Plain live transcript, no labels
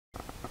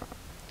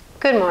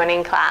Good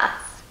morning,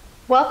 class.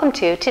 Welcome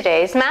to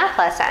today's math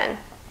lesson.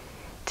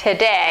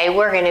 Today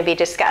we're going to be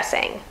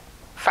discussing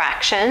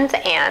fractions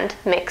and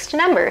mixed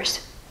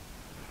numbers.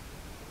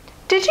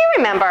 Did you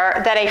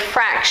remember that a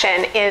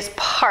fraction is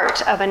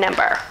part of a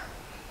number?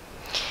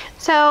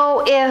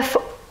 So if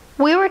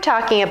we were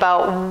talking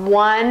about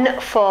one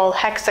full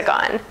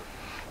hexagon,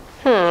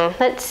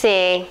 let's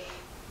see.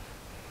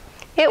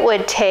 It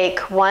would take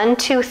 1,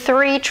 2,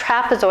 3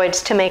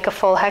 trapezoids to make a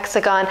full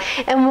hexagon.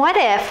 And what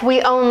if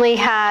we only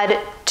had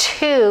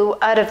 2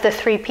 out of the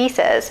 3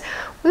 pieces?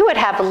 We would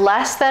have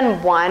less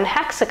than 1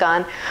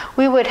 hexagon.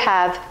 We would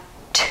have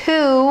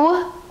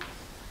 2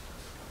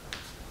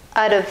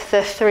 out of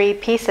the 3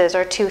 pieces,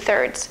 or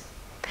 2/3.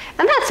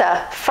 And that's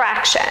a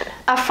fraction.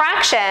 A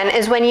fraction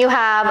is when you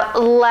have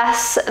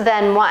less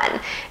than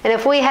 1. And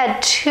if we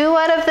had 2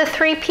 out of the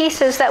 3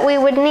 pieces that we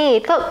would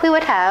need, look, we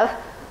would have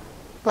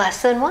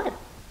less than 1.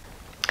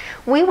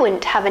 We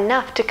wouldn't have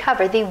enough to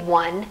cover the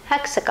 1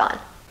 hexagon.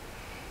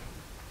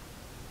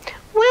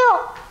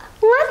 Well,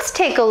 let's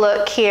take a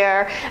look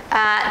here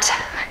at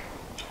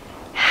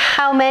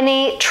how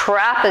many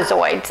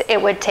trapezoids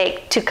it would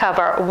take to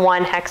cover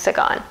 1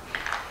 hexagon.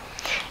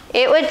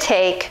 It would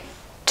take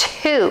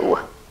 2.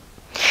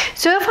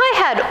 So if I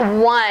had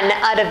 1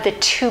 out of the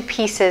 2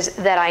 pieces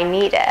that I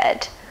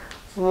needed,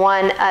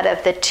 1 out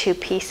of the 2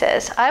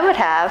 pieces, I would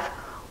have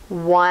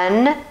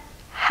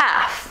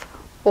 1/2,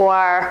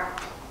 or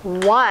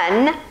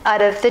 1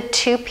 out of the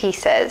 2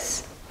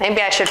 pieces.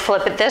 Maybe I should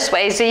flip it this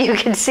way so you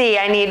can see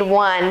I need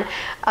 1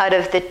 out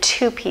of the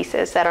 2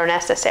 pieces that are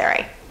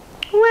necessary.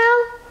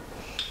 Well,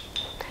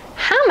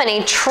 how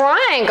many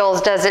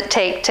triangles does it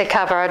take to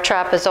cover a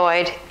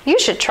trapezoid? You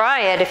should try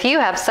it if you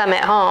have some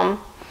at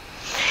home.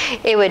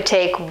 It would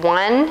take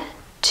 1,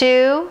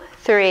 2,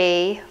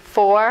 3,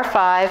 4,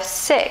 5,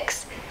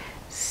 6.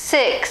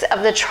 6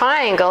 of the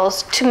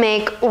triangles to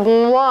make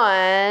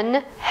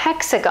 1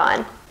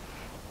 hexagon.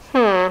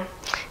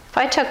 If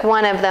I took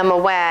 1 of them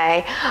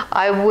away,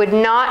 I would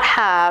not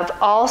have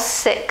all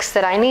 6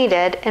 that I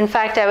needed. In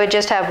fact, I would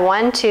just have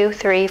 1, 2,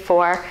 3,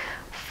 4,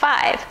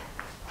 5.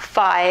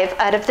 5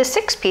 out of the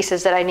 6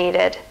 pieces that I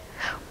needed.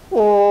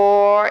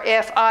 Or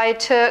if I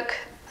took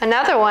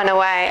another one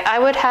away, I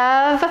would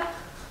have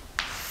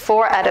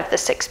 4 out of the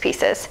 6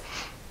 pieces.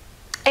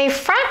 A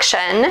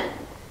fraction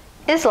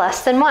is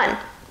less than 1.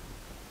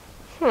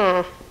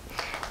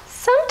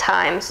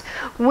 Sometimes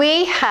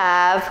we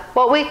have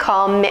what we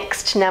call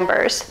mixed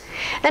numbers.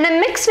 And a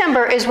mixed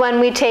number is when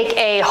we take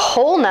a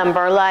whole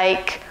number,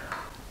 like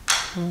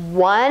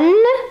 1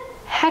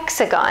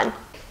 hexagon,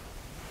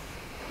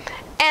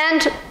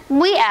 and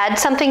we add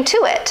something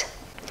to it.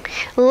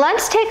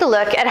 Let's take a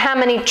look at how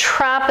many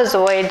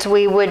trapezoids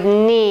we would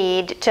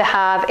need to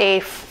have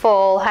a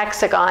full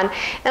hexagon.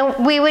 And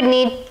we would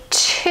need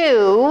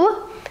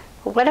 2.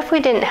 What if we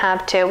didn't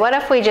have 2? What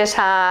if we just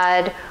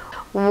had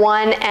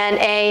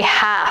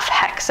 1½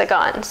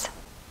 hexagons?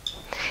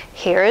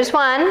 Here is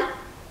 1,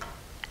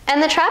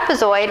 and the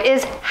trapezoid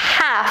is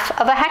half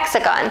of a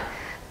hexagon.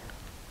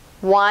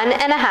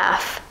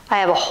 1½ I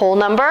have a whole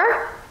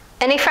number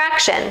and a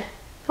fraction,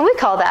 and we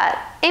call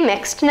that a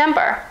mixed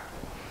number.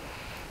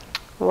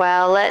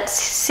 Well, let's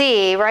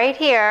see right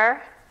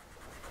here.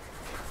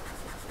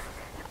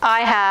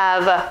 I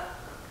have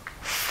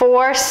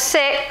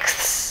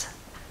 4/6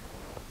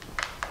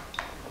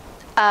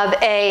 of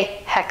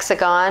a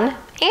hexagon,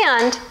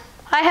 and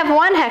I have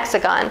 1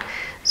 hexagon.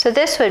 So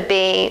this would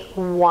be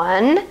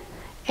 1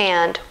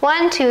 and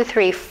 1, 2,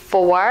 3,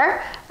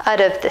 4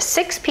 out of the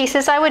 6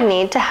 pieces I would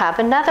need to have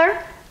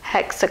another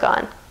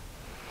hexagon.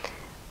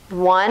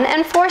 1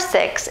 and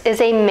 4/6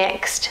 is a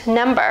mixed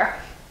number.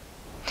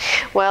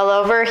 Well,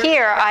 over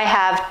here I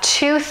have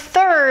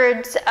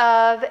 2/3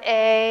 of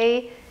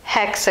a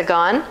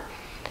hexagon.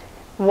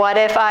 What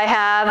if I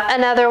have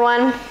another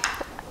one?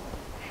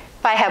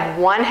 If I have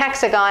 1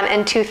 hexagon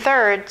and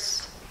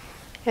 2/3,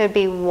 it would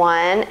be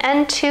 1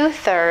 and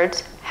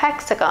 2/3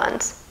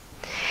 hexagons.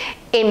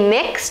 A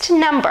mixed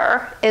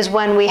number is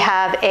when we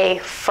have a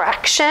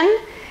fraction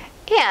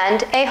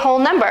and a whole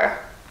number.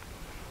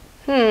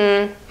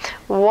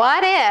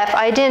 What if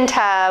I didn't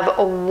have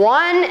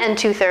 1 and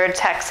 2/3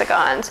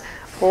 hexagons?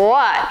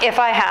 What if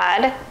I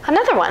had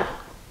another one?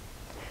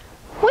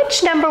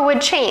 Which number would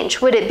change?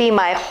 Would it be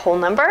my whole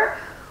number,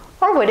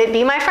 or would it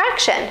be my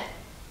fraction?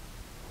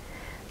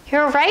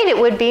 You're right, it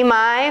would be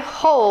my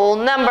whole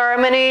number.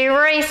 I'm going to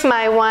erase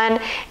my 1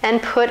 and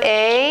put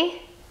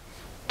a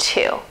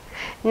 2.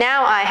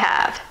 Now I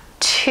have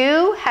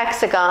 2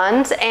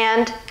 hexagons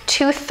and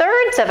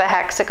 2/3 of a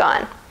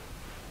hexagon.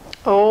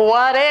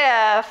 What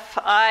if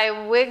I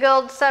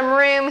wiggled some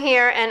room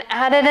here and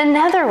added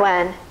another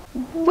one?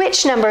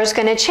 Which number is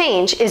going to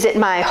change? Is it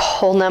my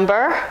whole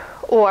number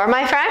or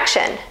my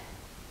fraction?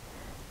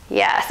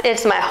 Yes,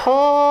 it's my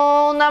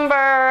whole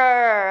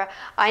number.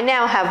 I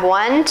now have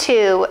 1,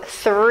 2,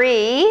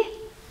 3,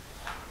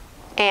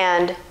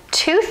 and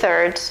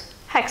 2/3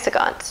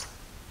 hexagons.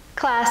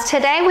 Class,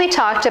 today we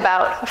talked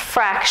about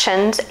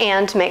fractions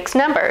and mixed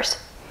numbers.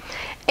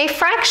 A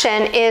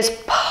fraction is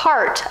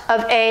part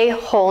of a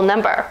whole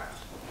number.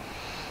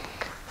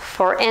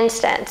 For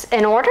instance,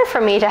 in order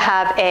for me to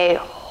have a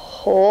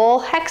whole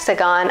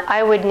hexagon,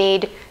 I would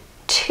need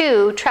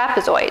 2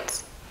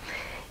 trapezoids.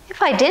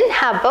 If I didn't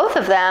have both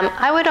of them,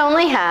 I would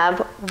only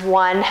have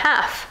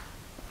 1/2.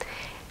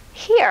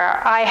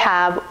 Here I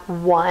have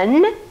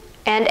 1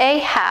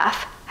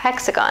 1/2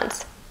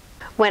 hexagons.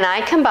 When I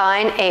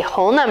combine a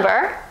whole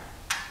number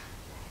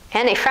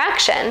and a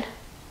fraction,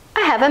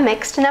 I have a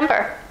mixed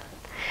number.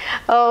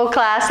 Oh,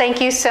 class,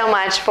 thank you so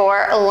much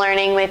for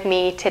learning with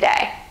me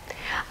today.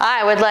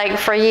 I would like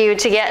for you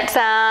to get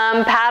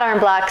some pattern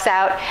blocks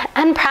out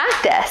and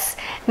practice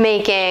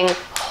making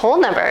whole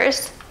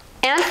numbers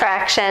and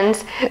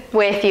fractions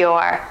with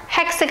your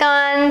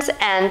hexagons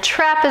and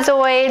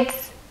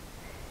trapezoids,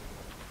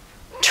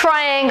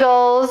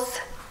 triangles,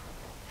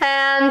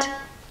 and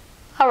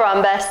a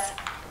rhombus.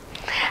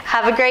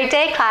 Have a great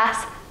day,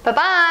 class.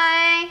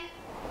 Bye-bye.